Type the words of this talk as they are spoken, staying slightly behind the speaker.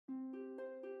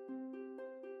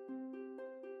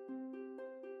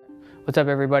What's up,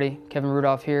 everybody? Kevin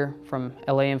Rudolph here from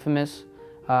LA Infamous.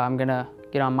 I'm gonna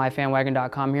get on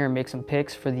myfanwagon.com here and make some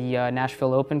picks for the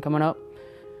Nashville Open coming up.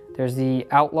 There's the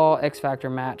Outlaw X Factor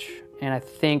match, and I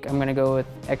think I'm gonna go with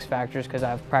X Factors because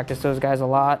I've practiced those guys a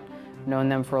lot, known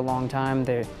them for a long time.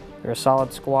 They're a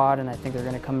solid squad, and I think they're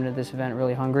gonna come into this event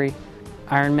really hungry.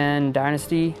 Ironman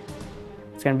Dynasty,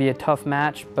 it's gonna be a tough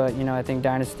match, but you know, I think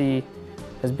Dynasty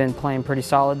has been playing pretty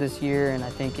solid this year, and I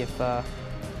think if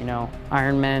you know,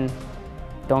 Ironmen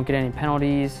don't get any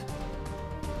penalties,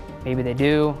 maybe they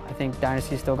do. I think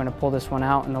Dynasty's still gonna pull this one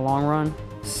out in the long run.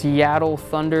 Seattle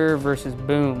Thunder versus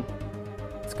Boom.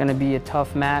 It's gonna be a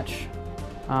tough match.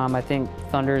 I think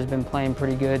Thunder has been playing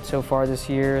pretty good so far this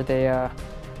year.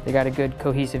 They got a good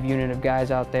cohesive unit of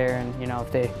guys out there, and you know,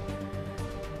 if they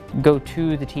go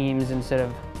to the teams instead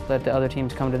of let the other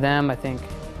teams come to them, I think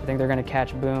they're gonna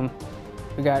catch Boom.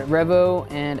 We got Revo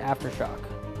and Aftershock.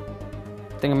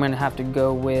 I think I'm gonna have to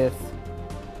go with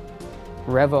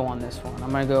Revo on this one.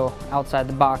 I'm gonna go outside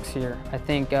the box here. I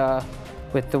think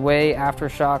with the way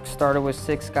Aftershock started with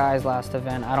 6 guys last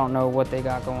event, I don't know what they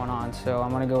got going on, so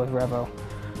I'm gonna go with Revo.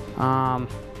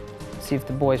 See if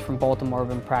the boys from Baltimore have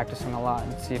been practicing a lot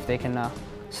and see if they can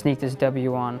sneak this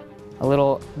W on. A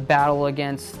little battle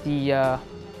against the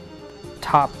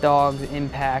top dogs,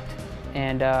 Impact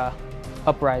and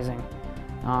Uprising.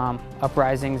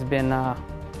 Uprising's been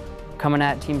coming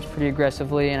at teams pretty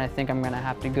aggressively, and I think I'm gonna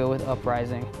have to go with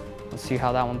Uprising. Let's see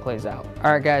how that one plays out.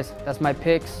 All right, guys, that's my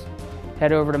picks.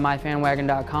 Head over to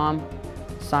myfanwagon.com,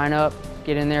 sign up,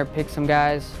 get in there, pick some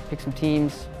guys, pick some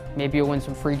teams. Maybe you'll win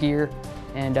some free gear,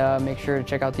 and make sure to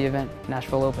check out the event,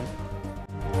 Nashville Open.